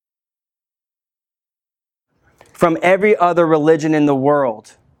from every other religion in the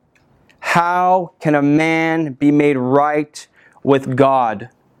world. How can a man be made right with God?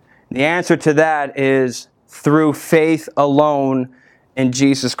 The answer to that is through faith alone in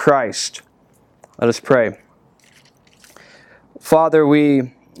Jesus Christ. Let us pray. Father,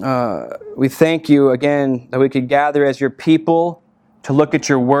 we thank you again that we could gather as your people to look at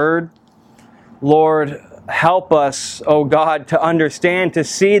your word. Lord, help us, oh God, to understand, to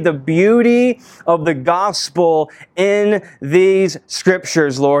see the beauty of the gospel in these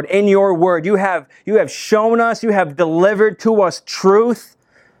scriptures, Lord, in your word. You have shown us, you have delivered to us truth.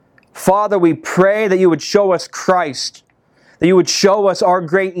 Father, we pray that you would show us Christ, that you would show us our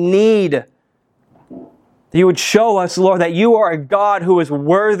great need, that you would show us, Lord, that you are a God who is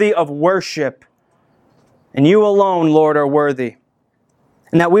worthy of worship, and you alone, Lord, are worthy.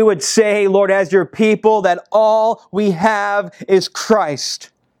 And that we would say, Lord, as your people, that all we have is Christ.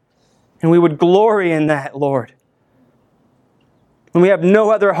 And we would glory in that, Lord. And we have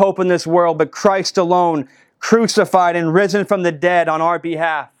no other hope in this world but Christ alone, crucified and risen from the dead on our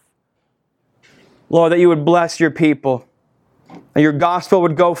behalf. Lord, that you would bless your people. That your gospel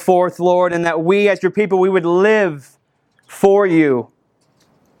would go forth, Lord, and that we as your people, we would live for you.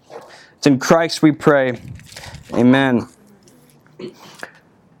 It's in Christ we pray. Amen.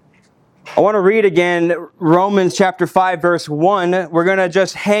 I want to read again Romans chapter 5, verse 1. We're going to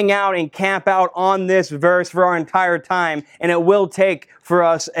just hang out and camp out on this verse for our entire time, and it will take for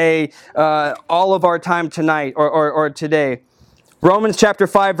us all of our time tonight or today. Romans chapter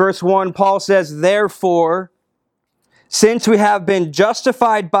 5, verse 1, Paul says, "Therefore, since we have been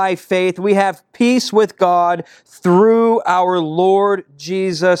justified by faith, we have peace with God through our Lord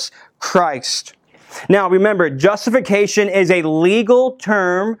Jesus Christ." Now remember, justification is a legal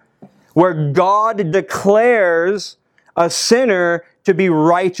term where God declares a sinner to be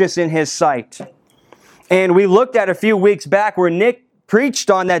righteous in His sight. And we looked at a few weeks back where Nick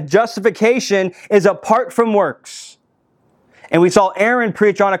preached on that justification is apart from works. And we saw Aaron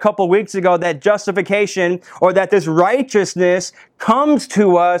preach on a couple weeks ago that justification, or that this righteousness, comes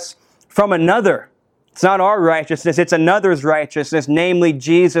to us from another. It's not our righteousness, it's another's righteousness, namely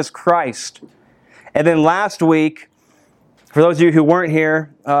Jesus Christ. And then last week, for those of you who weren't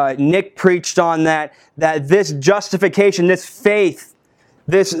here, Nick preached on that this justification, this faith,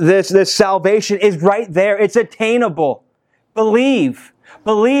 this salvation is right there. It's attainable.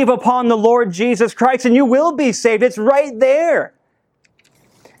 Believe upon the Lord Jesus Christ and you will be saved. It's right there.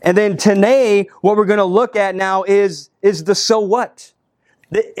 And then today, what we're going to look at now is the so what.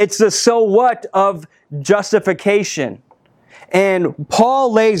 It's the so what of justification. And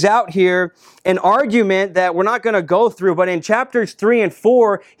Paul lays out here an argument that we're not going to go through, but in chapters 3 and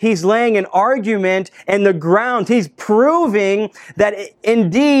 4, he's laying an argument and the grounds. He's proving that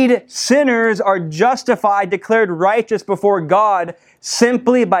indeed sinners are justified, declared righteous before God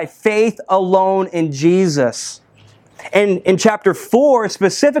simply by faith alone in Jesus. And in chapter 4,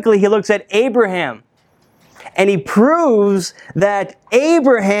 specifically, he looks at Abraham. And he proves that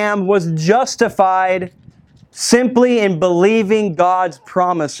Abraham was justified simply in believing God's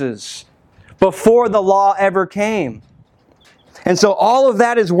promises before the law ever came. And so all of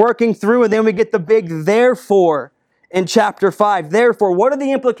that is working through, and then we get the big therefore in chapter 5. Therefore, what are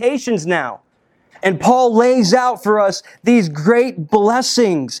the implications now? And Paul lays out for us these great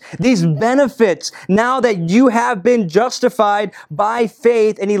blessings, these benefits, now that you have been justified by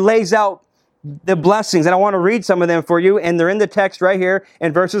faith, and he lays out the blessings. And I want to read some of them for you, and they're in the text right here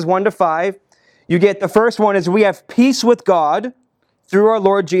in verses 1 to 5. You get the first one is we have peace with God through our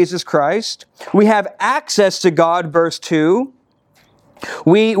Lord Jesus Christ. We have access to God, verse 2.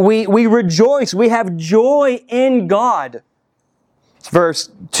 We rejoice. We have joy in God.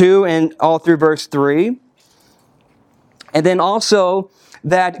 Verse 2 and all through verse 3. And then also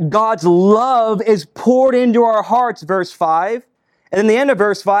that God's love is poured into our hearts, verse 5. And in the end of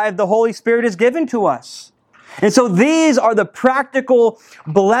verse 5, the Holy Spirit is given to us. And so these are the practical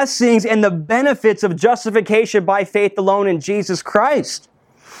blessings and the benefits of justification by faith alone in Jesus Christ.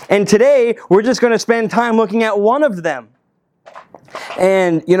 And today, we're just going to spend time looking at one of them.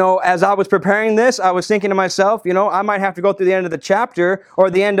 And, as I was preparing this, I was thinking to myself, I might have to go through the end of the chapter or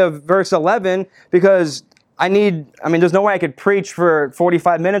the end of verse 11 because there's no way I could preach for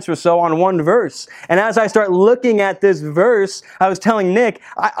 45 minutes or so on one verse. And as I start looking at this verse, I was telling Nick,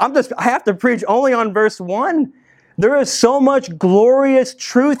 I have to preach only on verse 1. There is so much glorious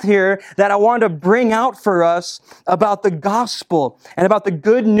truth here that I want to bring out for us about the gospel and about the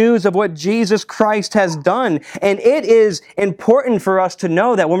good news of what Jesus Christ has done. And it is important for us to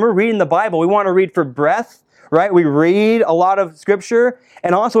know that when we're reading the Bible, we want to read for breadth, right? We read a lot of scripture,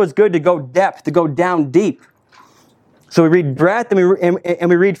 and also it's good to go depth, to go down deep. So we read breadth and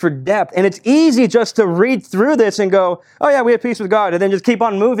we read for depth. And it's easy just to read through this and go, oh yeah, we have peace with God, and then just keep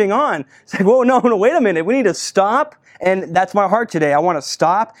on moving on. It's like, whoa, no, wait a minute. We need to stop. And that's my heart today. I want to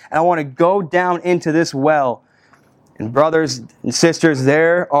stop and I want to go down into this well. And brothers and sisters,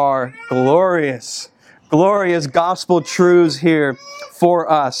 there are glorious gospel truths here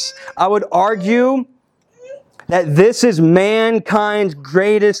for us. I would argue that this is mankind's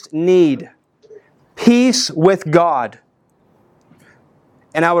greatest need. Peace with God.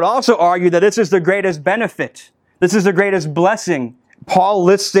 And I would also argue that this is the greatest benefit. This is the greatest blessing. Paul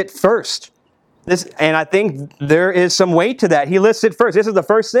lists it first. And I think there is some weight to that. He lists it first. This is the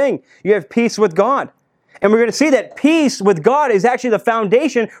first thing. You have peace with God. And we're going to see that peace with God is actually the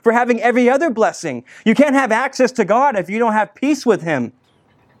foundation for having every other blessing. You can't have access to God if you don't have peace with Him.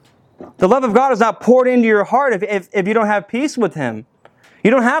 The love of God is not poured into your heart if you don't have peace with Him. You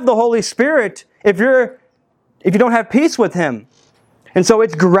don't have the Holy Spirit if you don't have peace with Him. And so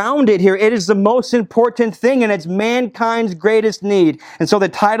it's grounded here. It is the most important thing, and it's mankind's greatest need. And so the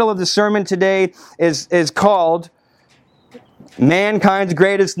title of the sermon today is called Mankind's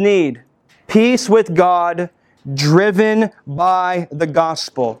Greatest Need. Peace with God, driven by the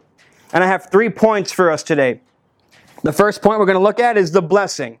gospel. And I have 3 points for us today. The first point we're going to look at is the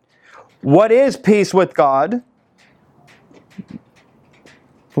blessing. What is peace with God?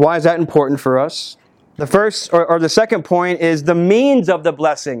 Why is that important for us? The first or the second point is the means of the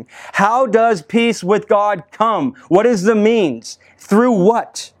blessing. How does peace with God come? What is the means? Through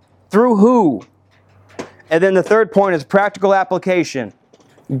what? Through who? And then the third point is practical application.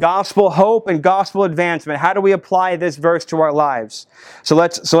 Gospel hope and gospel advancement. How do we apply this verse to our lives? So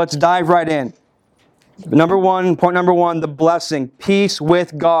let's dive right in. Point number one, the blessing, peace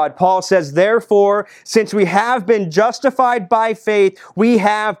with God. Paul says, therefore, since we have been justified by faith, we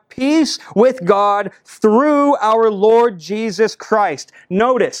have peace with God through our Lord Jesus Christ.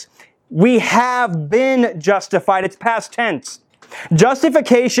 Notice, we have been justified. It's past tense.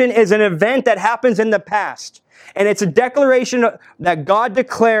 Justification is an event that happens in the past. And it's a declaration that God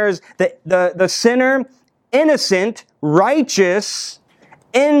declares that the sinner innocent, righteous,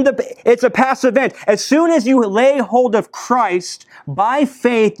 it's a past event. As soon as you lay hold of Christ by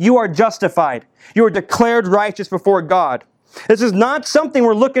faith, you are justified. You are declared righteous before God. This is not something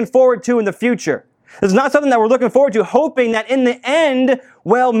we're looking forward to in the future. This is not something that we're looking forward to, hoping that in the end,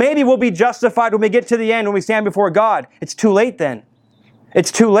 well, maybe we'll be justified when we get to the end, when we stand before God. It's too late then.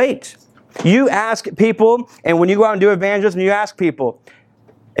 It's too late. You ask people, and when you go out and do evangelism, you ask people,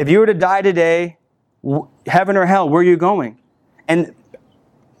 if you were to die today, heaven or hell, where are you going? And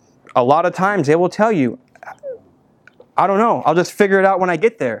a lot of times they will tell you, I don't know. I'll just figure it out when I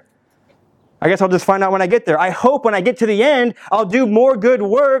get there. I guess I'll just find out when I get there. I hope when I get to the end, I'll do more good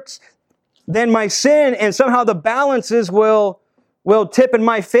works than my sin, and somehow the balances will tip in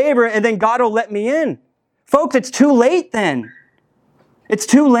my favor, and then God will let me in. Folks, it's too late then. It's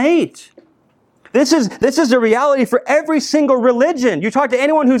too late. This is the reality for every single religion. You talk to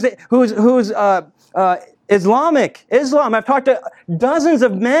anyone who's Islam. I've talked to dozens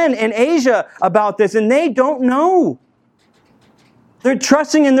of men in Asia about this, and they don't know. They're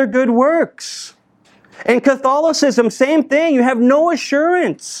trusting in their good works. In Catholicism, same thing. You have no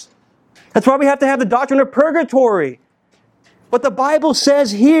assurance. That's why we have to have the doctrine of purgatory. But the Bible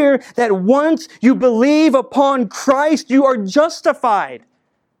says here that once you believe upon Christ, you are justified.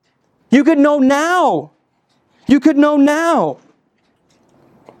 You could know now. You could know now.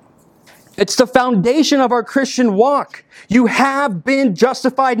 It's the foundation of our Christian walk. You have been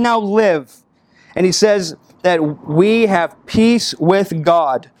justified, now live. And he says that we have peace with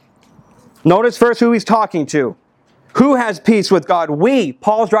God. Notice first who he's talking to. Who has peace with God? We.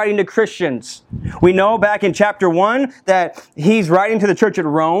 Paul's writing to Christians. We know back in chapter 1 that he's writing to the church at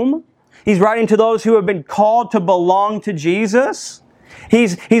Rome. He's writing to those who have been called to belong to Jesus.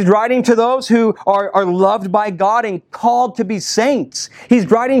 He's writing to those who are loved by God and called to be saints.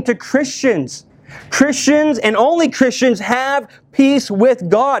 He's writing to Christians. Christians and only Christians have peace with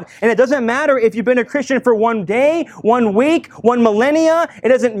God. And it doesn't matter if you've been a Christian for 1 day, 1 week, 1 millennia. It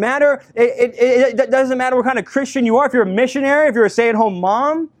doesn't matter. It doesn't matter what kind of Christian you are. If you're a missionary, if you're a stay-at-home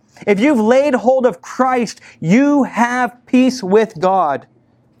mom, if you've laid hold of Christ, you have peace with God.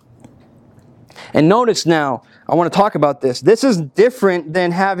 And notice now, I want to talk about this. This is different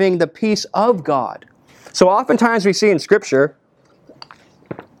than having the peace of God. So oftentimes we see in Scripture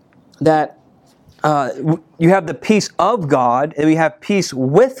that you have the peace of God and we have peace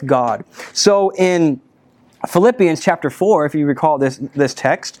with God. So in Philippians chapter 4, if you recall this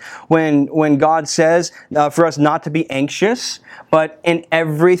text, when God says for us not to be anxious, but in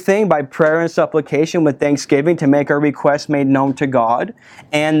everything by prayer and supplication with thanksgiving to make our requests made known to God,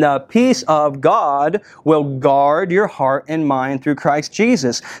 and the peace of God will guard your heart and mind through Christ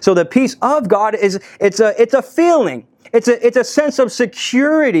Jesus. So the peace of God it's a feeling, it's a sense of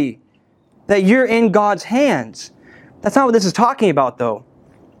security that you're in God's hands. That's not what this is talking about, though.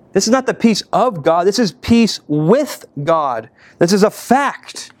 This is not the peace of God. This is peace with God. This is a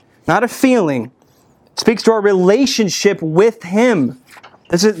fact, not a feeling. It speaks to our relationship with Him.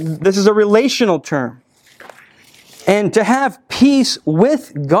 This is a relational term. And to have peace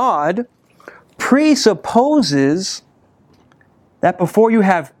with God presupposes that before you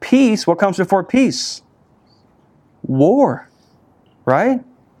have peace, what comes before peace? War, right?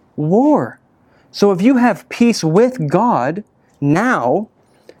 War. So if you have peace with God now,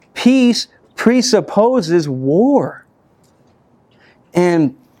 peace presupposes war.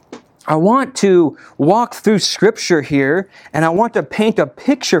 And I want to walk through Scripture here, and I want to paint a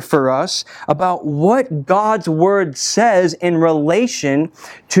picture for us about what God's Word says in relation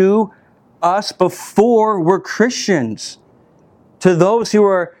to us before we're Christians, to those who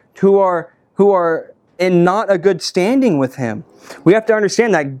are in not a good standing with Him. We have to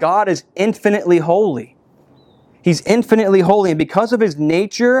understand that God is infinitely holy. He's infinitely holy, and because of His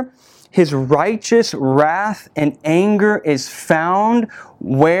nature, His righteous wrath and anger is found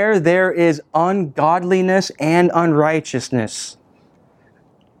where there is ungodliness and unrighteousness.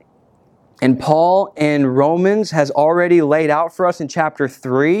 And Paul in Romans has already laid out for us in chapter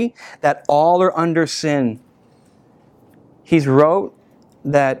 3 that all are under sin. He's wrote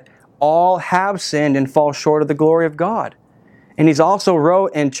that all have sinned and fall short of the glory of God. And he's also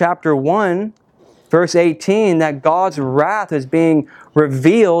wrote in chapter 1, verse 18, that God's wrath is being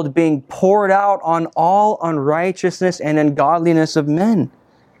revealed, being poured out on all unrighteousness and ungodliness of men.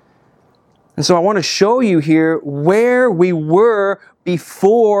 And so I want to show you here where we were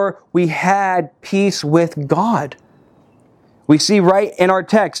before we had peace with God. We see right in our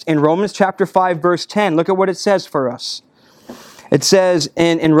text in Romans chapter 5, verse 10. Look at what it says for us. It says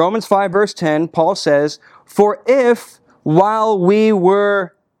in Romans 5, verse 10, Paul says, "For if while we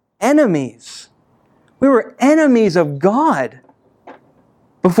were enemies," we were enemies of God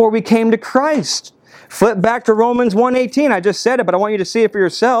before we came to Christ. Flip back to Romans 1:18. I just said it, but I want you to see it for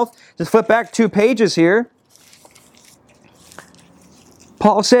yourself. Just flip back 2 pages here.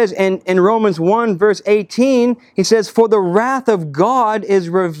 Paul says in Romans 1, verse 18, he says, "For the wrath of God is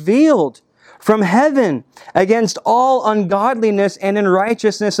revealed from heaven against all ungodliness and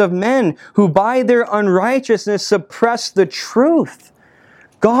unrighteousness of men, who by their unrighteousness suppress the truth."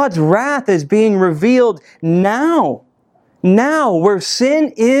 God's wrath is being revealed now. Now, where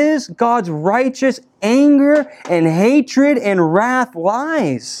sin is, God's righteous anger and hatred and wrath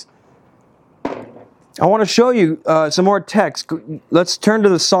lies. I want to show you some more text. Let's turn to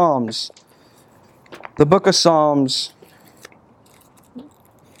the Psalms. The book of Psalms,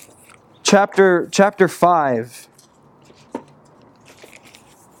 chapter 5.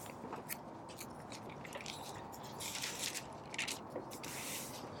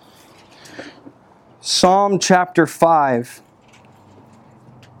 Psalm chapter 5.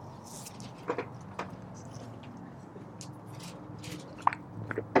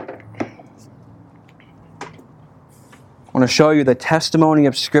 I want to show you the testimony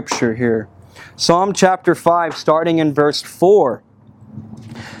of Scripture here. Psalm chapter 5, starting in verse 4.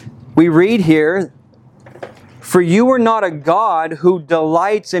 We read here, "For you are not a God who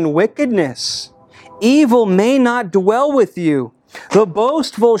delights in wickedness. Evil may not dwell with you. The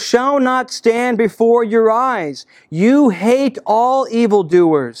boastful shall not stand before your eyes. You hate all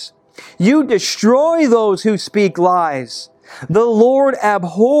evildoers. You destroy those who speak lies. The Lord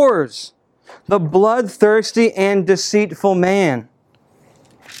abhors the bloodthirsty and deceitful man."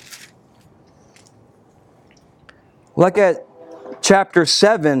 Look at chapter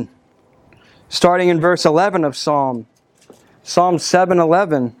 7, starting in verse 11 of Psalm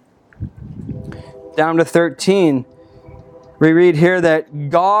 7:11 down to 13. We read here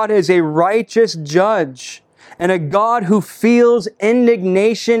that God is a righteous judge and a God who feels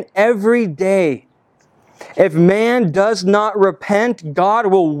indignation every day. If man does not repent, God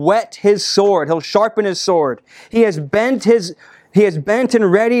will whet his sword. He'll sharpen his sword. He has bent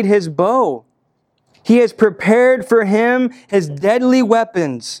and readied his bow. He has prepared for him his deadly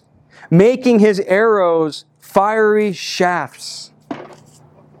weapons, making his arrows fiery shafts.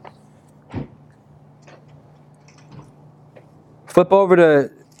 Flip over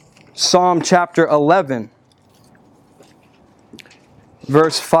to Psalm chapter 11,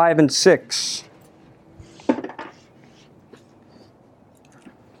 verse 5 and 6.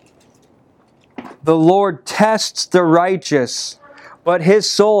 The Lord tests the righteous, but his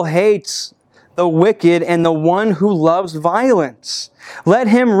soul hates the wicked and the one who loves violence. Let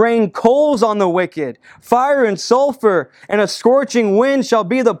him rain coals on the wicked. Fire and sulfur and a scorching wind shall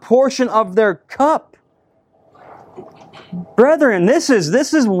be the portion of their cup. Brethren, this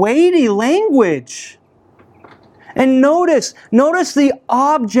is weighty language. And notice the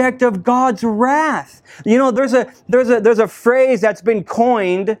object of God's wrath. You know, there's a phrase that's been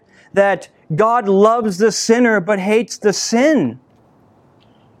coined that God loves the sinner but hates the sin.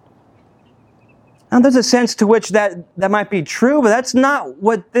 Now, there's a sense to which that might be true, but that's not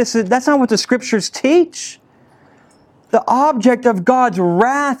what this is. That's not what the Scriptures teach. The object of God's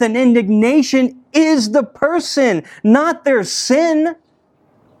wrath and indignation is the person, not their sin.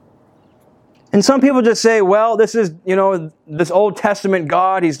 And some people just say, well, this is, this Old Testament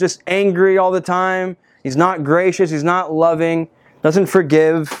God, he's just angry all the time. He's not gracious, he's not loving, doesn't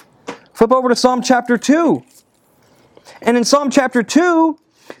forgive. Flip over to Psalm chapter 2. And in Psalm chapter 2,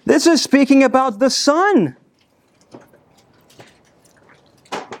 this is speaking about the Son.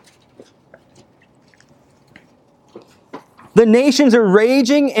 The nations are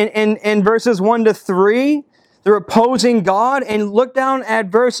raging in verses 1 to 3. They're opposing God. And look down at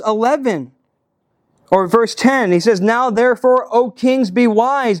verse 11. Or verse 10. He says, Now therefore, O kings, be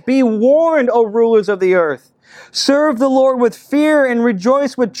wise. Be warned, O rulers of the earth. Serve the Lord with fear and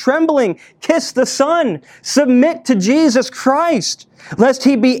rejoice with trembling. Kiss the Son. Submit to Jesus Christ, lest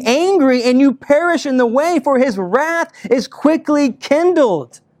he be angry and you perish in the way, for his wrath is quickly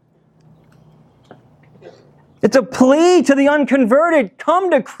kindled. It's a plea to the unconverted.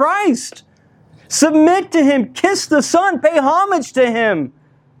 Come to Christ. Submit to him. Kiss the Son. Pay homage to him.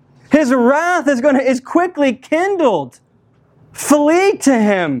 His wrath is quickly kindled. Flee to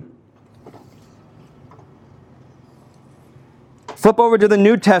him. Flip over to the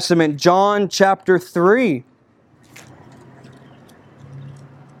New Testament, John chapter 3.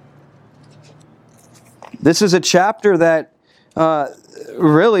 This is a chapter that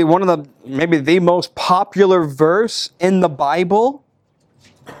really maybe the most popular verse in the Bible.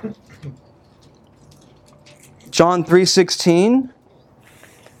 John 3:16.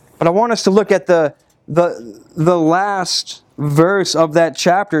 But I want us to look at the last verse of that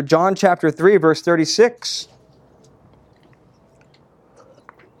chapter, John chapter 3, verse 36.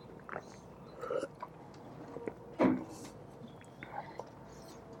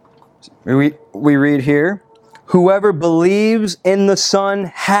 We read here, Whoever believes in the Son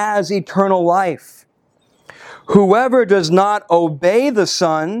has eternal life. Whoever does not obey the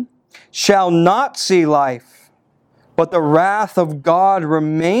Son shall not see life, but the wrath of God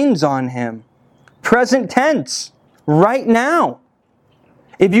remains on him. Present tense, right now.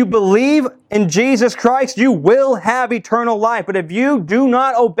 If you believe in Jesus Christ, you will have eternal life. But if you do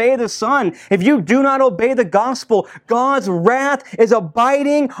not obey the Son, if you do not obey the gospel, God's wrath is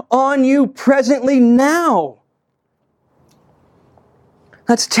abiding on you presently now.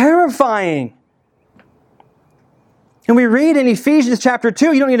 That's terrifying. And we read in Ephesians chapter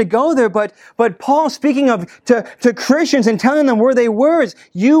 2, you don't need to go there, but Paul speaking to Christians and telling them where they were is,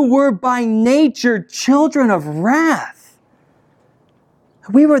 you were by nature children of wrath.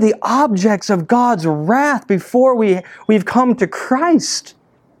 We were the objects of God's wrath before we've come to Christ.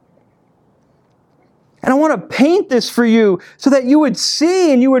 And I want to paint this for you so that you would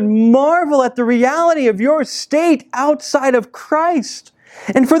see and you would marvel at the reality of your state outside of Christ.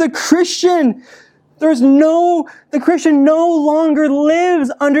 And for the Christian, the Christian no longer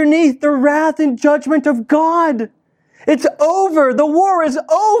lives underneath the wrath and judgment of God. It's over. The war is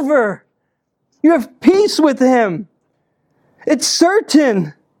over. You have peace with Him. It's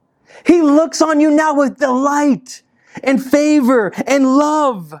certain. He looks on you now with delight and favor and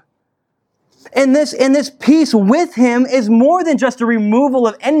love. And this peace with Him is more than just a removal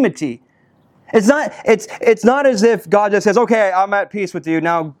of enmity. It's not as if God just says, okay, I'm at peace with you.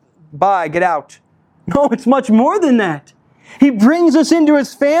 Now, bye, get out. No, it's much more than that. He brings us into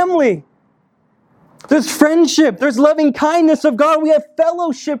His family. There's friendship. There's loving kindness of God. We have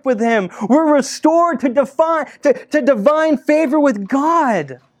fellowship with Him. We're restored to divine favor with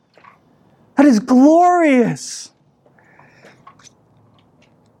God. That is glorious.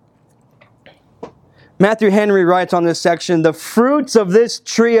 Matthew Henry writes on this section, the fruits of this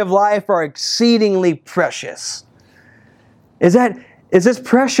tree of life are exceedingly precious. Is this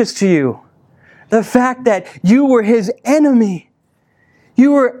precious to you? The fact that you were His enemy.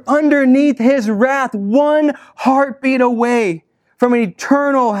 You were underneath His wrath, one heartbeat away from an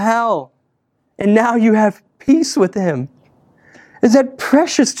eternal hell. And now you have peace with Him. Is that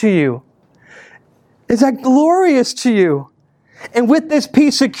precious to you? Is that glorious to you? And with this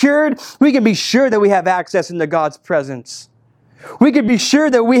peace secured, we can be sure that we have access into God's presence. We can be sure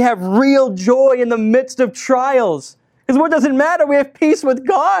that we have real joy in the midst of trials. Because what does it matter? We have peace with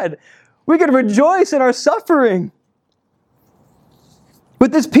God. We can rejoice in our suffering.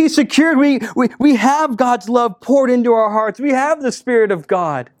 With this peace secured, we have God's love poured into our hearts. We have the Spirit of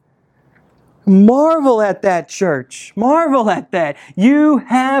God. Marvel at that, church. Marvel at that. You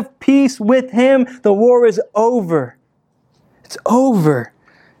have peace with Him. The war is over. It's over.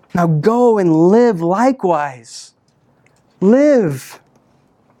 Now go and live likewise. Live.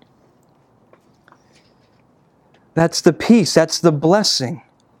 That's the peace. That's the blessing.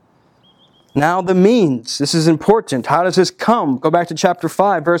 Now the means. This is important. How does this come? Go back to chapter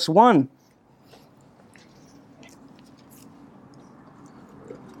 5, verse 1.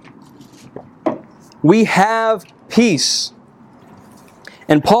 We have peace.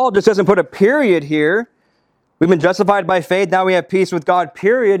 And Paul just doesn't put a period here. We've been justified by faith, now we have peace with God,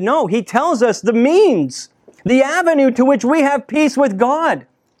 period. No, he tells us the means, the avenue to which we have peace with God.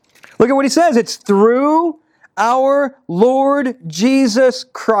 Look at what he says. It's through our Lord Jesus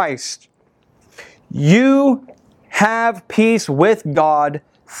Christ. You have peace with God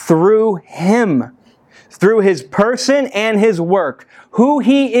through Him, through His person and His work, who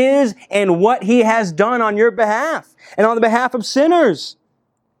He is and what He has done on your behalf and on the behalf of sinners.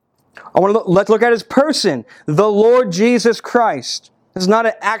 Let's look at His person, the Lord Jesus Christ. This is not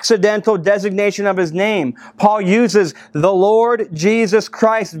an accidental designation of His name. Paul uses the Lord Jesus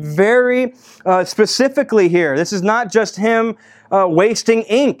Christ very specifically here. This is not just him wasting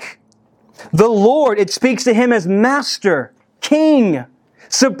ink. The Lord, it speaks to Him as Master, King,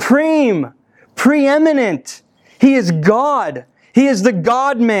 Supreme, Preeminent. He is God. He is the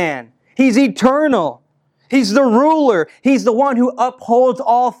God-man. He's eternal. He's the ruler. He's the one who upholds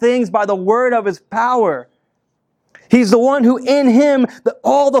all things by the word of His power. He's the one who in Him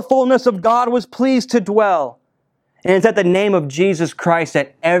all the fullness of God was pleased to dwell. And it's at the name of Jesus Christ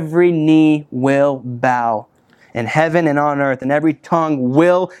that every knee will bow in heaven and on earth, and every tongue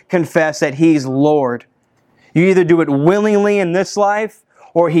will confess that He's Lord. You either do it willingly in this life,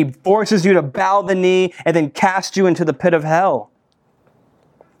 or He forces you to bow the knee and then cast you into the pit of hell.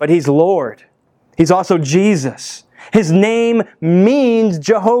 But He's Lord. He's also Jesus. His name means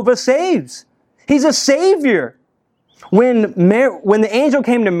Jehovah saves. He's a Savior. When the angel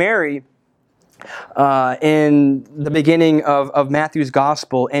came to Mary in the beginning of Matthew's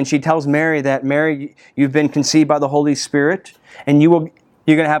Gospel, and she tells Mary that, Mary, you've been conceived by the Holy Spirit, and you're going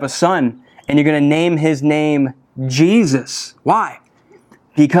to have a son, and you're going to name His name Jesus. Why?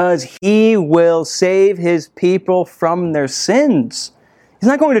 Because He will save His people from their sins. He's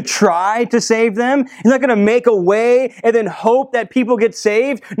not going to try to save them. He's not going to make a way and then hope that people get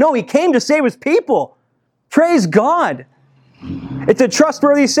saved. No, He came to save His people. Praise God. It's a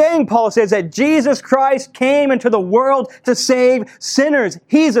trustworthy saying, Paul says, that Jesus Christ came into the world to save sinners.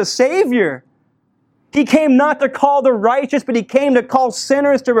 He's a Savior. He came not to call the righteous, but He came to call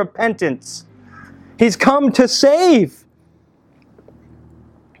sinners to repentance. He's come to save.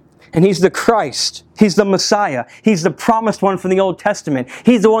 And He's the Christ. He's the Messiah. He's the promised one from the Old Testament.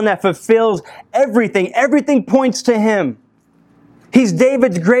 He's the one that fulfills everything. Everything points to Him. He's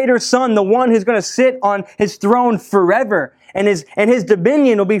David's greater son, the one who's going to sit on His throne forever. And his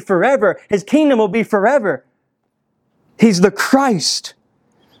dominion will be forever. His kingdom will be forever. He's the Christ.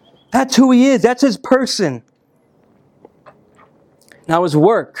 That's who He is. That's His person. Now His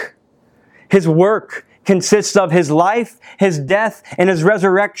work. His work consists of His life, His death, and His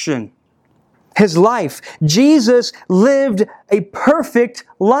resurrection. His life. Jesus lived a perfect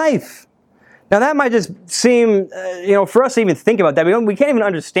life. Now that might just seem, for us to even think about that, we can't even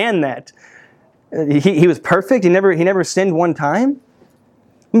understand that. He was perfect. He never sinned one time.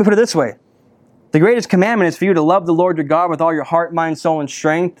 Let me put it this way. The greatest commandment is for you to love the Lord your God with all your heart, mind, soul, and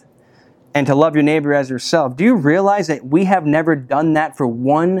strength, and to love your neighbor as yourself. Do you realize that we have never done that for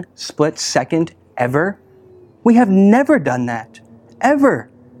one split second ever? We have never done that. Ever.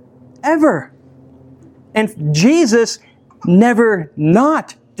 Ever. And Jesus never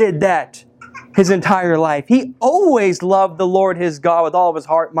not did that His entire life. He always loved the Lord His God with all of His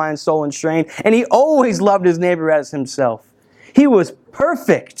heart, mind, soul, and strength. And He always loved His neighbor as Himself. He was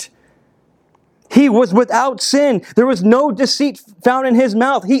perfect. He was without sin. There was no deceit found in His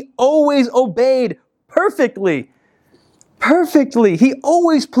mouth. He always obeyed perfectly. Perfectly. He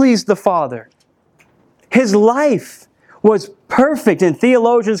always pleased the Father. His life was perfect. And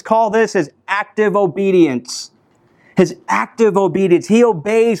theologians call this His active obedience. His active obedience. He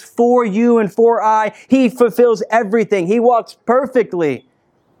obeys for you and for I. He fulfills everything. He walks perfectly.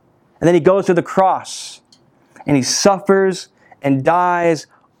 And then He goes to the cross and He suffers and dies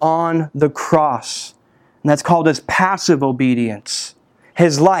on the cross. And that's called his passive obedience.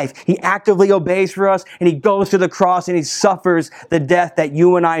 His life. He actively obeys for us, and he goes to the cross and he suffers the death that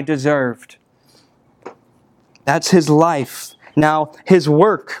you and I deserved. That's his life. Now, his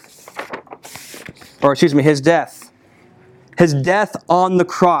work, his death. His death on the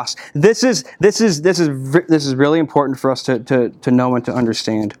cross. This is really important for us to know and to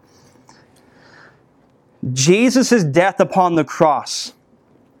understand. Jesus' death upon the cross,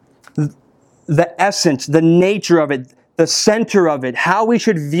 the essence, the nature of it, the center of it, how we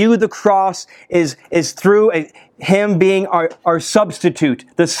should view the cross is through him being our substitute,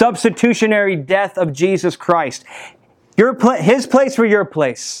 the substitutionary death of Jesus Christ. His place for your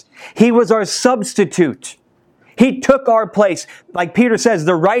place. He was our substitute. He took our place. Like Peter says,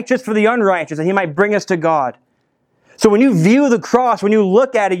 the righteous for the unrighteous, that he might bring us to God. So when you view the cross, when you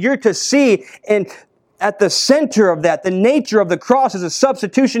look at it, you're to see, and at the center of that, the nature of the cross is a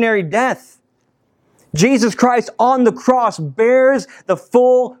substitutionary death. Jesus Christ on the cross bears the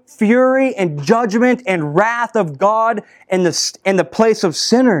full fury and judgment and wrath of God in the place of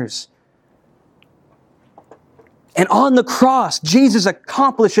sinners. And on the cross, Jesus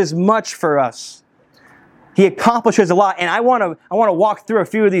accomplishes much for us. He accomplishes a lot. And I want to walk through a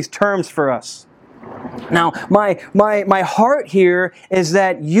few of these terms for us. Now, my heart here is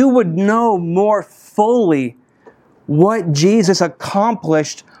that you would know more fully what Jesus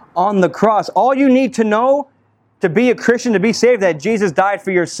accomplished on the cross. All you need to know to be a Christian, to be saved, that Jesus died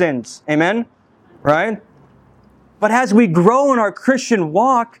for your sins. Amen? Right? But as we grow in our Christian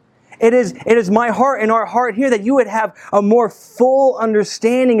walk, it is my heart and our heart here that you would have a more full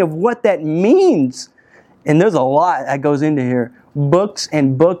understanding of what that means. And there's a lot that goes into here. Books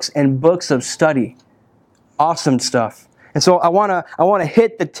and books and books of study. Awesome stuff. And so I want to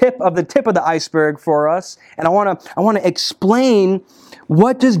hit the tip of the iceberg for us, and I want to explain,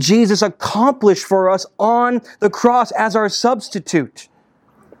 what does Jesus accomplish for us on the cross as our substitute?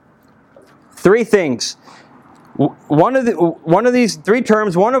 3 things. One of these 3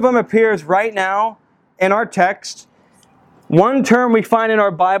 terms, one of them appears right now in our text. One term we find in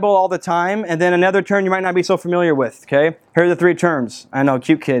our Bible all the time, and then another term you might not be so familiar with, okay? Here are the 3 terms. I know,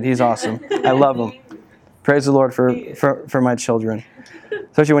 cute kid, he's awesome. I love him. Praise the Lord for my children.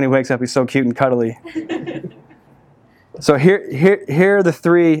 Especially when he wakes up, he's so cute and cuddly. So here are the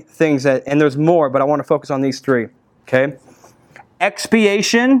 3 things and there's more, but I want to focus on these 3, okay?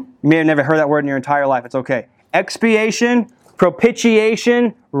 Expiation. You may have never heard that word in your entire life. It's okay. Expiation,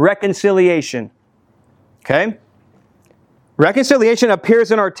 propitiation, reconciliation. Okay? Reconciliation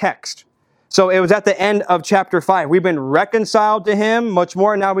appears in our text. So it was at the end of chapter 5. We've been reconciled to him, much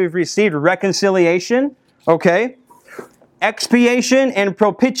more. Now we've received reconciliation. Okay? Expiation and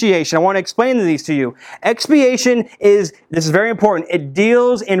propitiation. I want to explain these to you. Expiation this is very important. It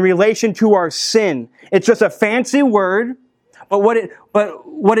deals in relation to our sin. It's just a fancy word, but what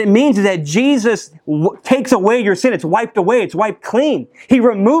it means is that Jesus takes away your sin. It's wiped away. It's wiped clean. He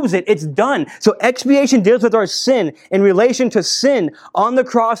removes it. It's done. So expiation deals with our sin. In relation to sin, on the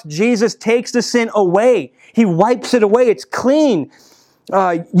cross, Jesus takes the sin away. He wipes it away. It's clean.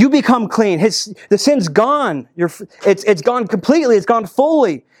 You become clean. The sin's gone. It's gone completely. It's gone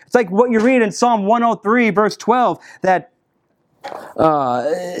fully. It's like what you read in Psalm 103, verse 12, that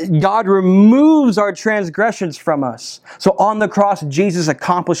God removes our transgressions from us. So on the cross, Jesus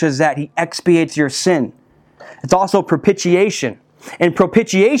accomplishes that. He expiates your sin. It's also propitiation. And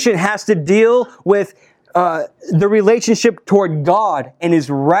propitiation has to deal with the relationship toward God and his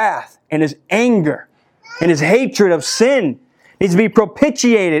wrath and his anger and his hatred of sin. It needs to be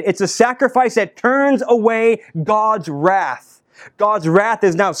propitiated. It's a sacrifice that turns away God's wrath. God's wrath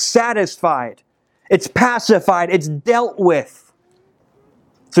is now satisfied. It's pacified. It's dealt with.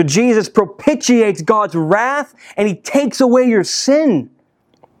 So Jesus propitiates God's wrath, and he takes away your sin.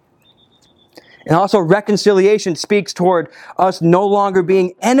 And also reconciliation speaks toward us no longer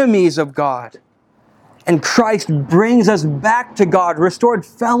being enemies of God. And Christ brings us back to God, restored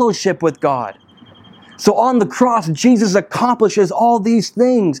fellowship with God. So on the cross, Jesus accomplishes all these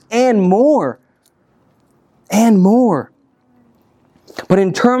things and more. And more. But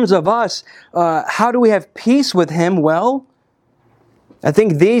in terms of us, how do we have peace with him? Well, I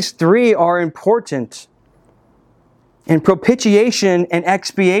think these 3 are important. And propitiation and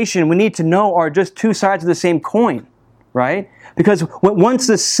expiation, we need to know, are just 2 sides of the same coin, right? Because once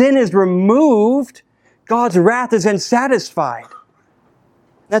the sin is removed, God's wrath is then satisfied.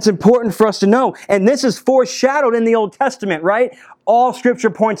 That's important for us to know. And this is foreshadowed in the Old Testament, right? All Scripture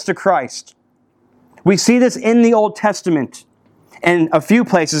points to Christ. We see this in the Old Testament. in a few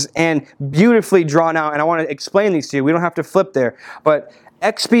places and beautifully drawn out. And I want to explain these to you. We don't have to flip there. But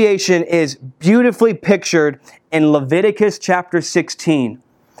expiation is beautifully pictured in Leviticus chapter 16,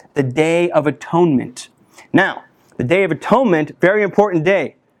 the Day of Atonement. Now, the Day of Atonement, very important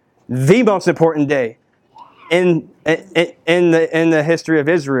day. The most important day in the history of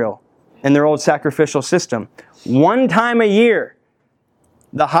Israel, in their old sacrificial system. One time a year,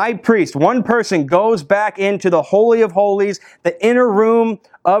 the high priest, one person, goes back into the Holy of Holies, the inner room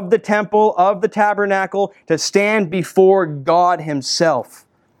of the temple, of the tabernacle, to stand before God himself.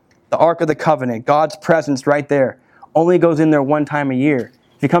 The Ark of the Covenant, God's presence right there, only goes in there one time a year.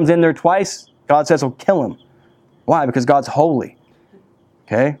 If he comes in there twice, God says he'll kill him. Why? Because God's holy.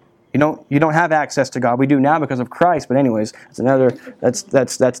 Okay? You don't have access to God. We do now because of Christ. But anyways,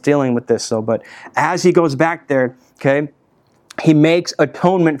 that's dealing with this. But as he goes back there, okay, he makes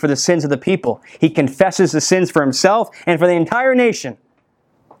atonement for the sins of the people. He confesses the sins for himself and for the entire nation.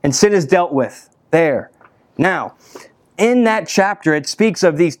 And sin is dealt with there. Now, in that chapter, it speaks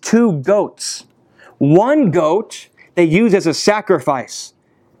of these two goats. One goat they use as a sacrifice.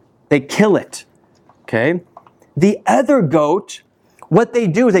 They kill it. Okay? The other goat, what they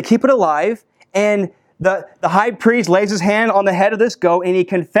do is they keep it alive, and the high priest lays his hand on the head of this goat, and he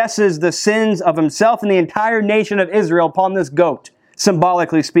confesses the sins of himself and the entire nation of Israel upon this goat,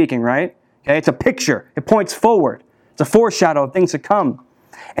 symbolically speaking, right? Okay, it's a picture. It points forward. It's a foreshadow of things to come.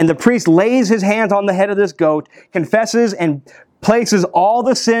 And the priest lays his hands on the head of this goat, confesses and places all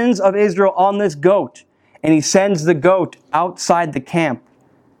the sins of Israel on this goat, and he sends the goat outside the camp,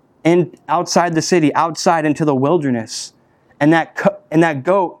 outside the city, outside into the wilderness. And that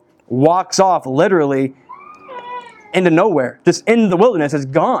goat walks off literally into nowhere. Just in the wilderness. It's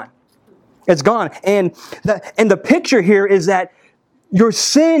gone. It's gone. And the picture here is that your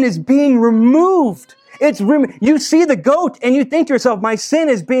sin is being removed. You see the goat and you think to yourself, my sin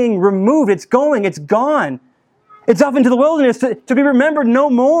is being removed. It's going. It's gone. It's off into the wilderness to be remembered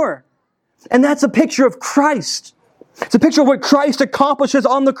no more. And that's a picture of Christ. It's a picture of what Christ accomplishes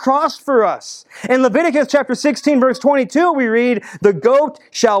on the cross for us. In Leviticus chapter 16, verse 22, we read, the goat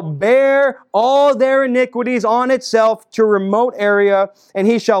shall bear all their iniquities on itself to a remote area, and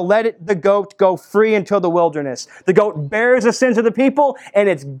he shall let the goat go free into the wilderness. The goat bears the sins of the people, and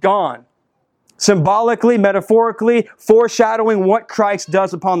it's gone. Symbolically, metaphorically, foreshadowing what Christ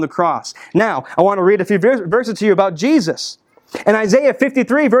does upon the cross. Now, I want to read a few verses to you about Jesus. In Isaiah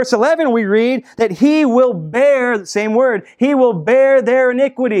 53, verse 11, we read that he will bear, the same word, he will bear their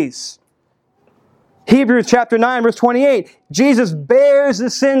iniquities. Hebrews chapter 9, verse 28, Jesus bears the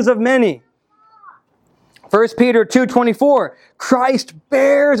sins of many. 1 Peter 2:24, Christ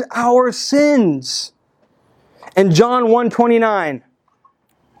bears our sins. And John 1:29,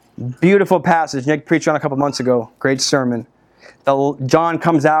 beautiful passage. Nick preached on a couple months ago. Great sermon. John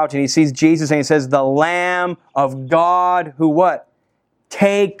comes out and he sees Jesus and he says, the Lamb of God who what?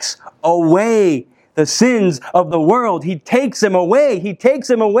 Takes away the sins of the world. He takes them away. He takes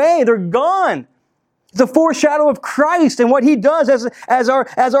them away. They're gone. It's a foreshadow of Christ and what he does as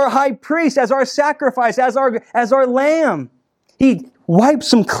our high priest, as our sacrifice, as our lamb. He wipes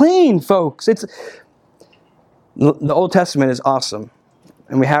them clean, folks. The Old Testament is awesome.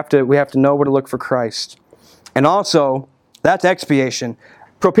 And we have to know where to look for Christ. And also, that's expiation.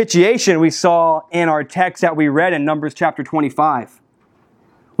 Propitiation we saw in our text that we read in Numbers chapter 25.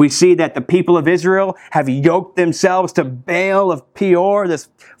 We see that the people of Israel have yoked themselves to Baal of Peor, this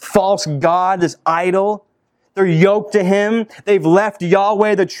false god, this idol. They're yoked to him. They've left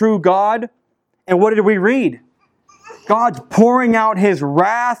Yahweh, the true God. And what did we read? God's pouring out his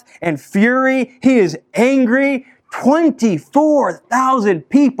wrath and fury. He is angry. 24,000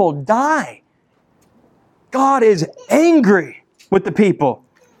 people die. God is angry with the people.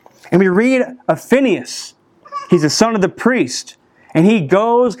 And we read of Phinehas. He's the son of the priest. And he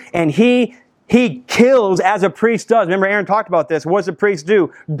goes and he kills as a priest does. Remember, Aaron talked about this. What does a priest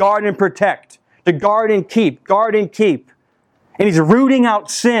do? Guard and protect. To guard and keep. Guard and keep. And he's rooting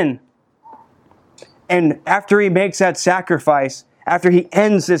out sin. And after he makes that sacrifice, after he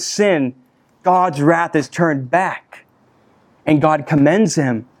ends this sin, God's wrath is turned back. And God commends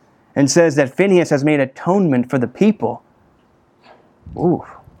him and says that Phinehas has made atonement for the people. Ooh.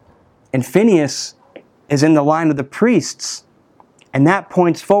 And Phinehas is in the line of the priests. And that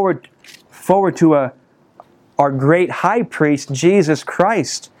points forward to our great high priest, Jesus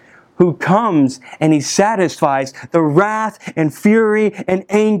Christ, who comes and he satisfies the wrath and fury and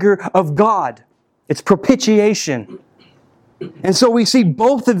anger of God. It's propitiation. And so we see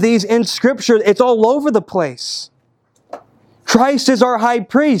both of these in Scripture. It's all over the place. Christ is our high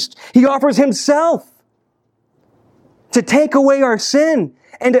priest. He offers himself to take away our sin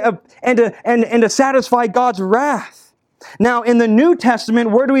and to satisfy God's wrath. Now, in the New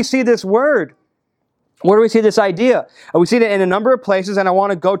Testament, where do we see this word? Where do we see this idea? We see it in a number of places, and I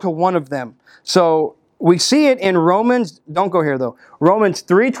want to go to one of them. So we see it in Romans, don't go here though, Romans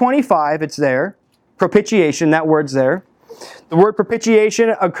 3:25, it's there. Propitiation, that word's there. The word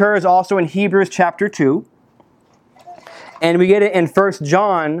propitiation occurs also in Hebrews chapter 2. And we get it in 1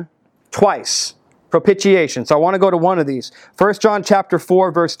 John twice. Propitiation. So I want to go to one of these. 1 John chapter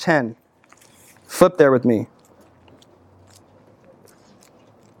 4, verse 10. Flip there with me.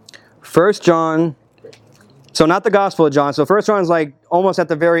 1 John, so not the Gospel of John. So 1 John is like almost at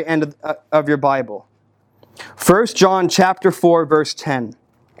the very end of your Bible. 1 John chapter 4, verse 10.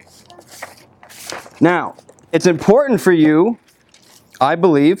 Now, it's important for you, I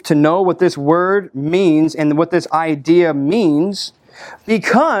believe, to know what this word means and what this idea means,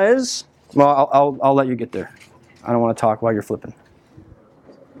 because, well, I'll let you get there. I don't want to talk while you're flipping.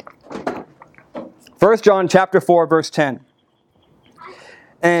 1 John chapter 4, verse 10.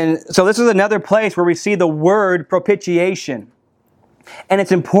 And so this is another place where we see the word propitiation. And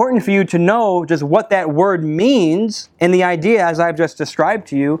it's important for you to know just what that word means and the idea as I've just described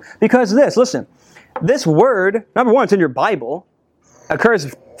to you, because listen, this word, number one, it's in your Bible,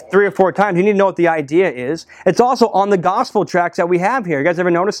 occurs 3 or 4 times. You need to know what the idea is. It's also on the gospel tracts that we have here. You guys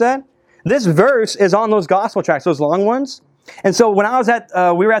ever notice that? This verse is on those gospel tracts, those long ones. And so when I was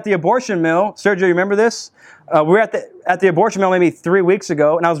we were at the abortion mill. Sergio, you remember this? We were at the abortion mill maybe 3 weeks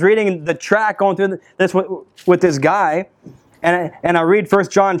ago, and I was reading the tract going through this with this guy, and I read 1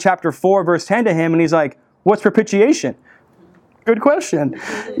 John chapter 4, verse 10 to him, and he's like, "What's propitiation?" Good question.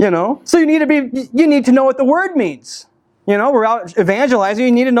 So you need to know what the word means. We're out evangelizing.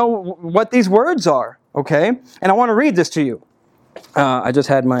 You need to know what these words are. Okay, and I want to read this to you. I just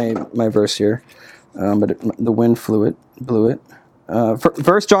had my verse here, but the wind blew it.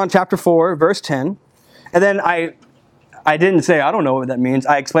 1 John chapter 4, verse 10. And then I didn't say, I don't know what that means.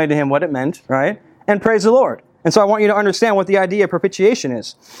 I explained to him what it meant, right? And praise the Lord. And so I want you to understand what the idea of propitiation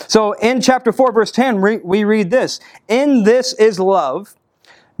is. So in chapter 4, verse 10, we read this. "In this is love,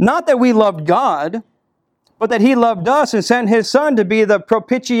 not that we loved God, but that He loved us and sent His Son to be the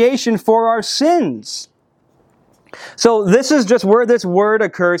propitiation for our sins." So this is just where this word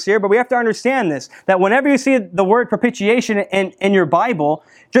occurs here, but we have to understand this, that whenever you see the word propitiation in your Bible,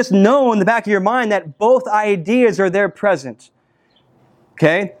 just know in the back of your mind that both ideas are there present.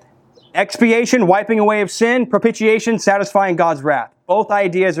 Okay? Expiation, wiping away of sin. Propitiation, satisfying God's wrath. Both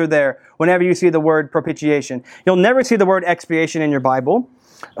ideas are there whenever you see the word propitiation. You'll never see the word expiation in your Bible.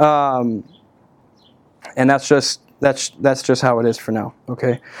 And that's just how it is for now,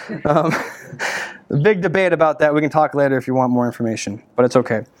 okay? Big debate about that. We can talk later if you want more information, but it's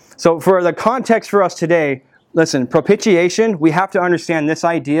okay. So for the context for us today, listen, propitiation, we have to understand this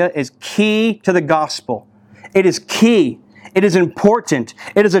idea is key to the gospel. It is key. It is important.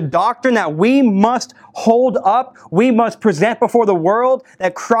 It is a doctrine that we must hold up. We must present before the world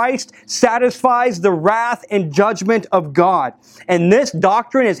that Christ satisfies the wrath and judgment of God. And this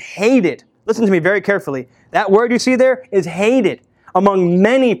doctrine is hated. Listen to me very carefully. That word you see there is hated among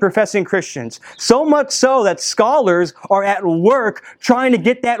many professing Christians. So much so that scholars are at work trying to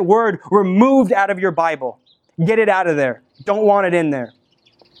get that word removed out of your Bible. Get it out of there. Don't want it in there.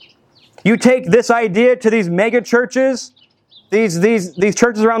 You take this idea to these mega churches, these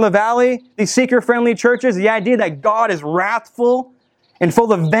churches around the valley, these seeker-friendly churches, the idea that God is wrathful and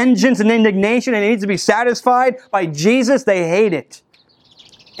full of vengeance and indignation and it needs to be satisfied by Jesus, they hate it.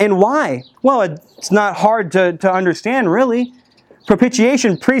 And why? Well, it's not hard to understand, really.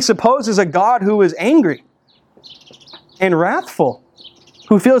 Propitiation presupposes a God who is angry and wrathful,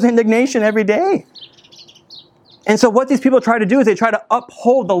 who feels indignation every day. And so what these people try to do is they try to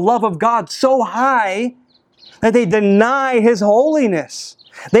uphold the love of God so high that they deny His holiness.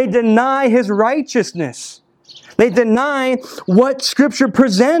 They deny His righteousness. They deny what Scripture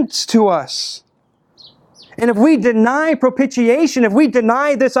presents to us. And if we deny propitiation, if we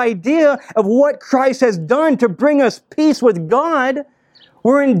deny this idea of what Christ has done to bring us peace with God,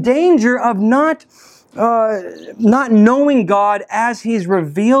 we're in danger of not knowing God as He's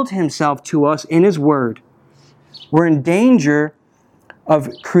revealed Himself to us in His Word. We're in danger of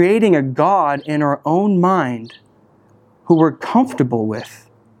creating a God in our own mind who we're comfortable with.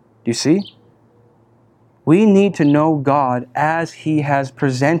 Do you see? We need to know God as He has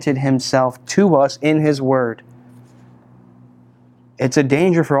presented Himself to us in His Word. It's a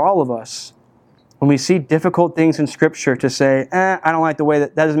danger for all of us when we see difficult things in Scripture to say, I don't like the way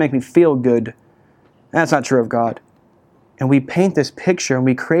that doesn't make me feel good. That's not true of God. And we paint this picture and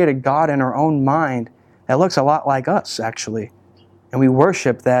we create a God in our own mind that looks a lot like us, actually. And we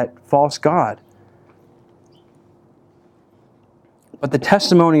worship that false god. But the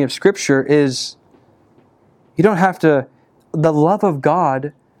testimony of Scripture is, you don't have to, the love of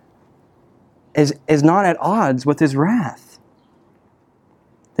God is not at odds with His wrath.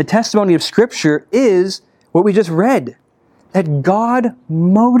 The testimony of Scripture is what we just read, that God,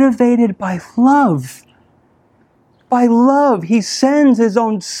 motivated by love, He sends His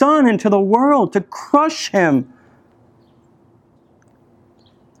own Son into the world to crush Him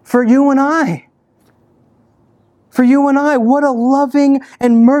for you and I. For you and I, what a loving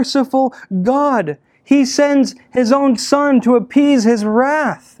and merciful God. He sends His own Son to appease His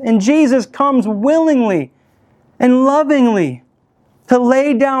wrath. And Jesus comes willingly and lovingly to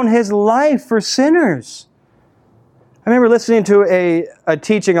lay down His life for sinners. I remember listening to a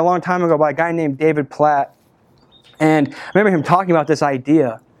teaching a long time ago by a guy named David Platt. And I remember him talking about this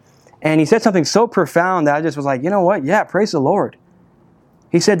idea. And he said something so profound that I just was like, you know what? Yeah, praise the Lord.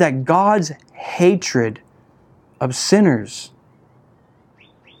 He said that God's hatred of sinners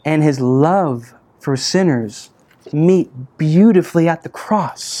and His love for sinners meet beautifully at the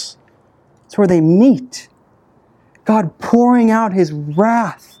cross. It's where they meet. God pouring out His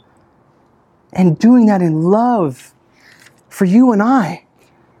wrath and doing that in love for you and I.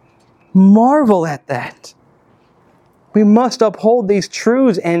 Marvel at that. We must uphold these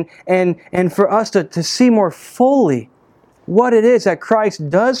truths and for us to see more fully what it is that Christ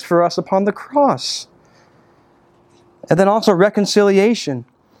does for us upon the cross. And then also reconciliation.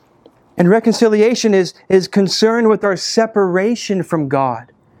 And reconciliation is concerned with our separation from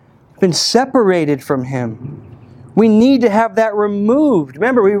God. We've been separated from Him. We need to have that removed.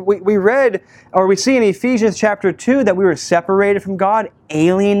 Remember, we read, or we see in Ephesians chapter 2 that we were separated from God,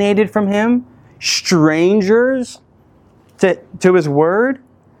 alienated from Him, strangers to His Word,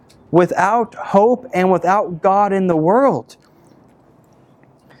 without hope and without God in the world.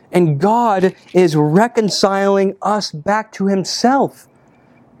 And God is reconciling us back to Himself.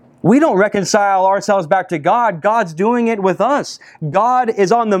 We don't reconcile ourselves back to God. God's doing it with us. God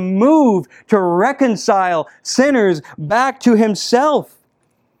is on the move to reconcile sinners back to Himself.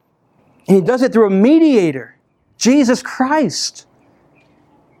 And He does it through a mediator, Jesus Christ.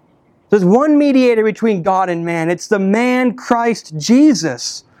 There's one mediator between God and man. It's the man Christ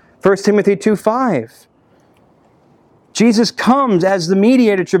Jesus. 1 Timothy 2:5. Jesus comes as the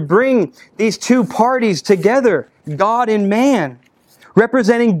mediator to bring these two parties together, God and man,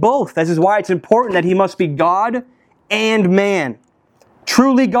 representing both. This is why it's important that He must be God and man.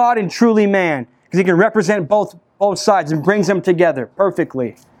 Truly God and truly man. Because He can represent both sides and brings them together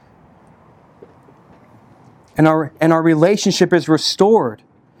perfectly. And our relationship is restored.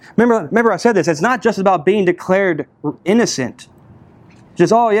 Remember I said this, it's not just about being declared innocent.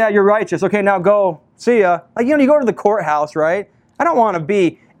 Just, oh yeah, you're righteous. Okay, now go. See ya. Like, you go to the courthouse, right? I don't want to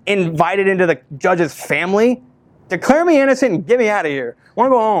be invited into the judge's family. Declare me innocent and get me out of here. I want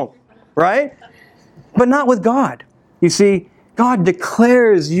to go home, right? But not with God. You see, God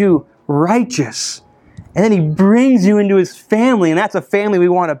declares you righteous. And then He brings you into His family, and that's a family we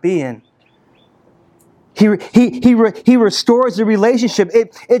want to be in. He restores the relationship.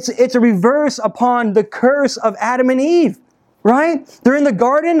 It's a reverse upon the curse of Adam and Eve. Right? They're in the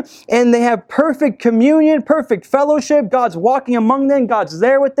garden and they have perfect communion, perfect fellowship. God's walking among them. God's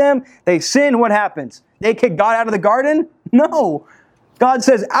there with them. They sin. What happens? They kick God out of the garden? No. God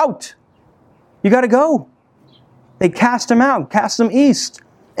says, out. You got to go. They cast Him out, cast Him east.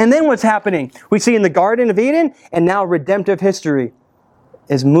 And then what's happening? We see in the Garden of Eden, and now redemptive history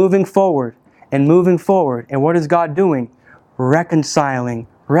is moving forward and moving forward. And what is God doing? Reconciling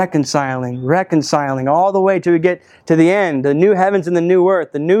all the way till we get to the end, the new heavens and the new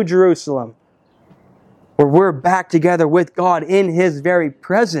earth, the new Jerusalem, where we're back together with God in His very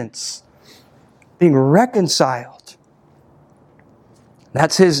presence, being reconciled.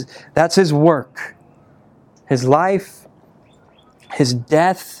 That's His work, His life, His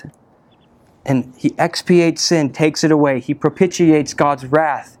death, and He expiates sin, takes it away. He propitiates God's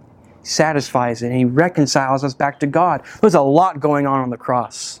wrath, satisfies it, and He reconciles us back to God. There's a lot going on the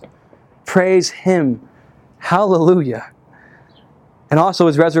cross. Praise Him. Hallelujah. And also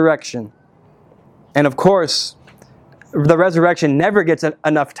His resurrection. And of course, the resurrection never gets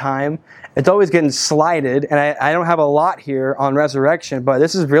enough time. It's always getting slighted, and I don't have a lot here on resurrection, but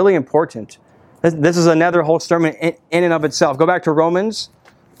this is really important. This is another whole sermon in and of itself. Go back to Romans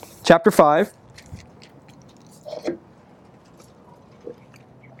chapter 5.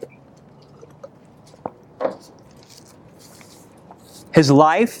 His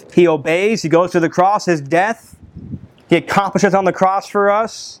life, He obeys, He goes to the cross. His death, He accomplishes on the cross for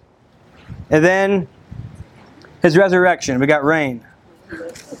us. And then His resurrection. We got rain.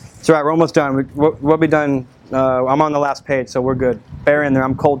 It's all right, we're almost done. We'll be done. I'm on the last page, so we're good. Bear in there.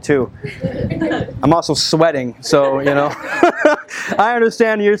 I'm cold too. I'm also sweating, so, you know. I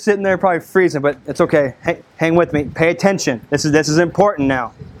understand you're sitting there probably freezing, but it's okay. Hang with me. Pay attention. This is important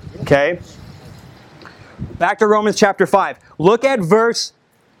now. Okay? Back to Romans chapter 5. Look at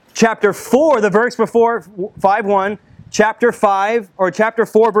chapter 4, the verse before 5:1, chapter 5, or chapter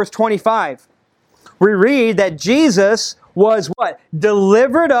 4, verse 25. We read that Jesus was what?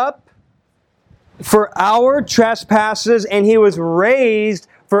 Delivered up for our trespasses, and He was raised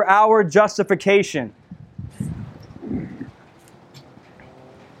for our justification.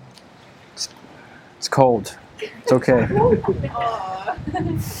 It's cold. It's okay.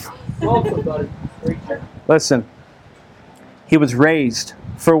 Listen. He was raised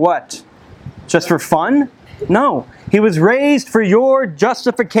for what? Just for fun? No. He was raised for your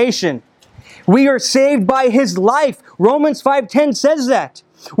justification. We are saved by His life. Romans 5:10 says that.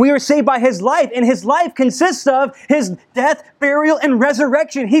 We are saved by His life, and His life consists of His death, burial, and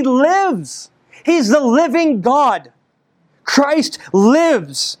resurrection. He lives. He's the living God. Christ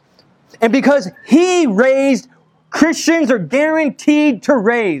lives. And because He raised, Christians are guaranteed to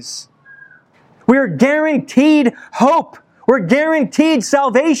raise. We are guaranteed hope. We're guaranteed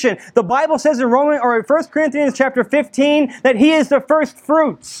salvation. The Bible says in 1 Corinthians chapter 15 that He is the first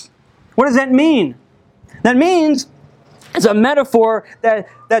fruits. What does that mean? That means it's a metaphor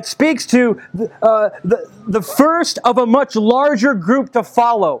that speaks to the first of a much larger group to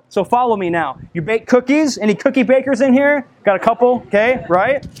follow. So follow me now. You bake cookies? Any cookie bakers in here? Got a couple? Okay,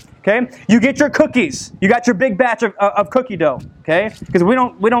 right? Okay, you get your cookies. You got your big batch of cookie dough. Okay, because we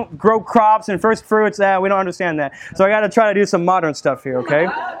don't grow crops and first fruits. We don't understand that. So I got to try to do some modern stuff here. Okay.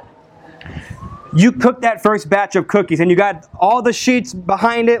 You cook that first batch of cookies, and you got all the sheets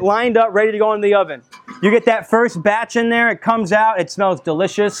behind it lined up, ready to go in the oven. You get that first batch in there, it comes out, it smells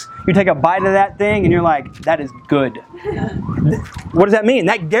delicious. You take a bite of that thing, and you're like, that is good. What does that mean?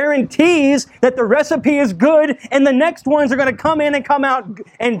 That guarantees that the recipe is good, and the next ones are going to come in and come out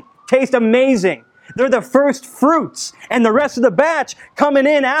and taste amazing. They're the first fruits, and the rest of the batch coming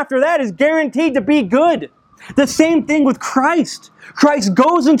in after that is guaranteed to be good. The same thing with Christ. Christ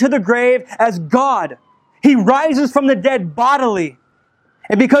goes into the grave as God. He rises from the dead bodily.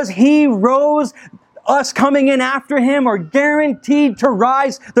 And because He rose, us coming in after Him are guaranteed to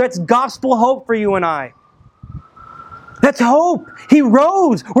rise. That's gospel hope for you and I. That's hope. He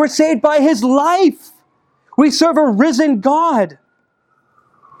rose. We're saved by His life. We serve a risen God.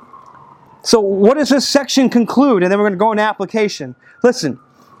 So what does this section conclude? And then we're going to go into application. Listen.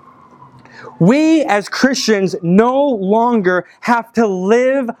 We as Christians no longer have to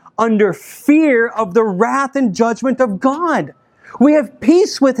live under fear of the wrath and judgment of God. We have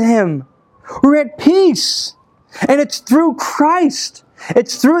peace with Him. We're at peace. And it's through Christ.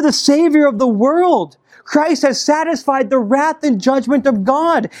 It's through the Savior of the world. Christ has satisfied the wrath and judgment of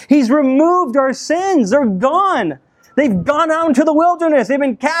God. He's removed our sins. They're gone. They've gone out into the wilderness. They've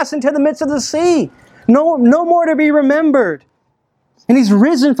been cast into the midst of the sea. No more to be remembered. And He's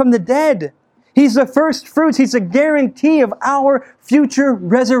risen from the dead. He's the first fruits. He's a guarantee of our future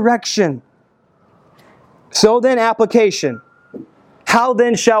resurrection. So then, application. How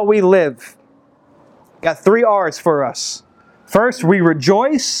then shall we live? Got 3 R's for us. First, we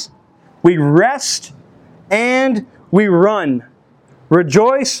rejoice, we rest, and we run.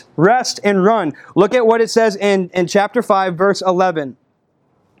 Rejoice, rest, and run. Look at what it says in chapter 5, verse 11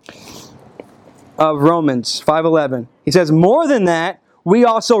 of Romans 5:11. He says, more than that, we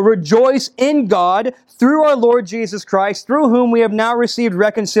also rejoice in God through our Lord Jesus Christ, through whom we have now received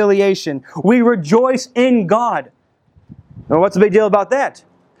reconciliation. We rejoice in God. Now, what's the big deal about that?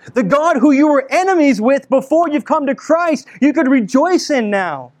 The God who you were enemies with before you've come to Christ, you could rejoice in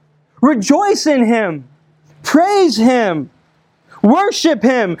now. Rejoice in Him. Praise Him. Worship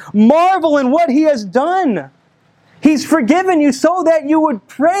Him. Marvel in what He has done. He's forgiven you so that you would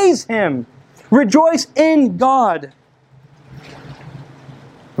praise Him. Rejoice in God.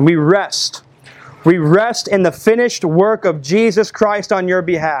 And we rest. We rest in the finished work of Jesus Christ on your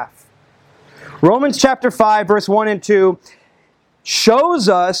behalf. Romans chapter 5, verse 1 and 2 shows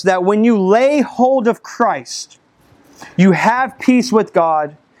us that when you lay hold of Christ, you have peace with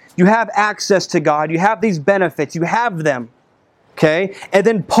God, you have access to God, you have these benefits, you have them. Okay? And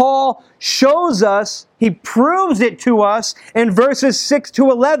then Paul shows us, he proves it to us in verses 6 to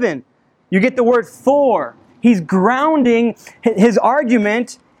 11. You get the word for. He's grounding his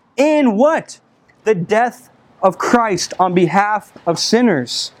argument in what? The death of Christ on behalf of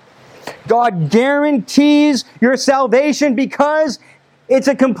sinners. God guarantees your salvation because it's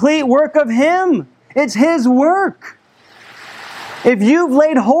a complete work of Him. It's His work. If you've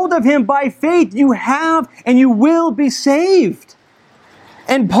laid hold of Him by faith, you have and you will be saved.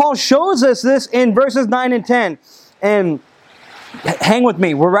 And Paul shows us this in verses 9 and 10. And hang with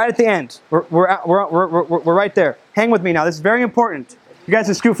me. We're right at the end. We're right there. Hang with me now. This is very important. You guys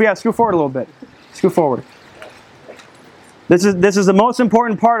can scoot forward a little bit. Scoot forward. This is the most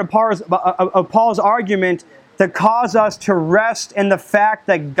important part of Paul's argument to cause us to rest in the fact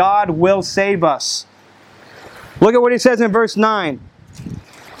that God will save us. Look at what he says in verse 9.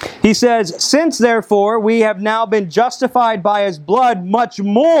 He says, "Since therefore we have now been justified by His blood, much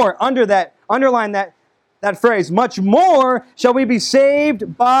more," underline that phrase, "much more shall we be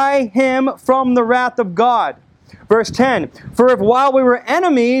saved by Him from the wrath of God." Verse 10, "For if while we were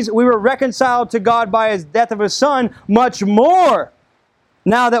enemies, we were reconciled to God by His death of His Son, much more,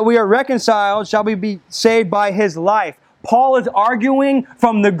 now that we are reconciled, shall we be saved by His life." Paul is arguing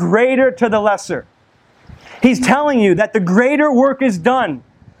from the greater to the lesser. He's telling you that the greater work is done.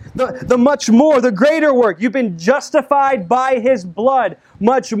 The much more, the greater work. You've been justified by His blood.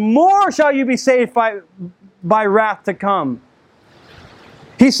 Much more shall you be saved by wrath to come.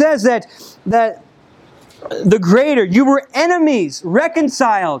 He says that the greater, you were enemies,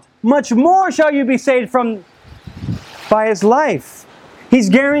 reconciled. Much more shall you be saved by His life. He's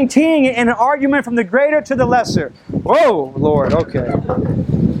guaranteeing it in an argument from the greater to the lesser. Whoa, Lord, okay.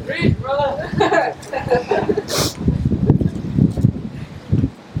 Read, brother.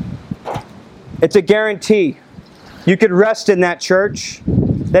 It's a guarantee. You could rest in that, church.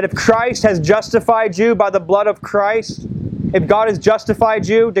 That if Christ has justified you by the blood of Christ, if God has justified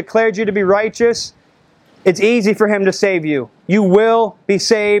you, declared you to be righteous, it's easy for Him to save you. You will be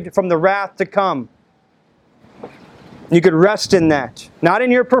saved from the wrath to come. You could rest in that. Not in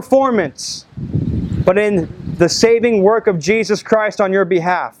your performance, but in the saving work of Jesus Christ on your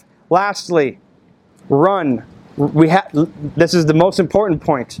behalf. Lastly, run. This is the most important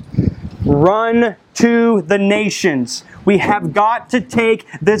point. Run to the nations. We have got to take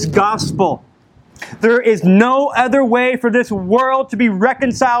this gospel. There is no other way for this world to be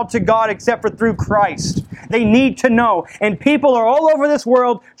reconciled to God except for through Christ. They need to know. And people are all over this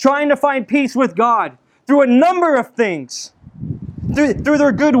world trying to find peace with God through a number of things. Through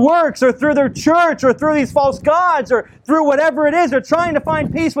their good works, or through their church, or through these false gods, or through whatever it is. They're trying to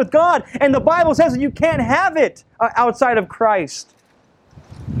find peace with God. And the Bible says that you can't have it outside of Christ.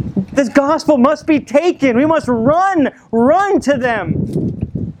 This gospel must be taken. We must run to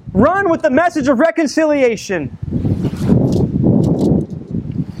them. Run with the message of reconciliation.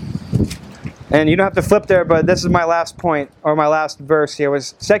 And you don't have to flip there, but this is my last point, or my last verse here. It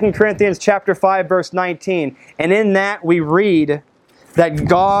was 2 Corinthians chapter 5, verse 19. And in that we read that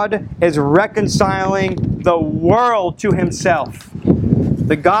God is reconciling the world to Himself.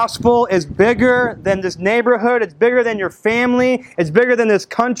 The gospel is bigger than this neighborhood. It's bigger than your family. It's bigger than this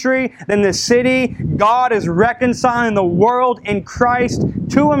country, than this city. God is reconciling the world in Christ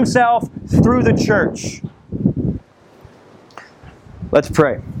to Himself through the church. Let's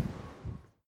pray.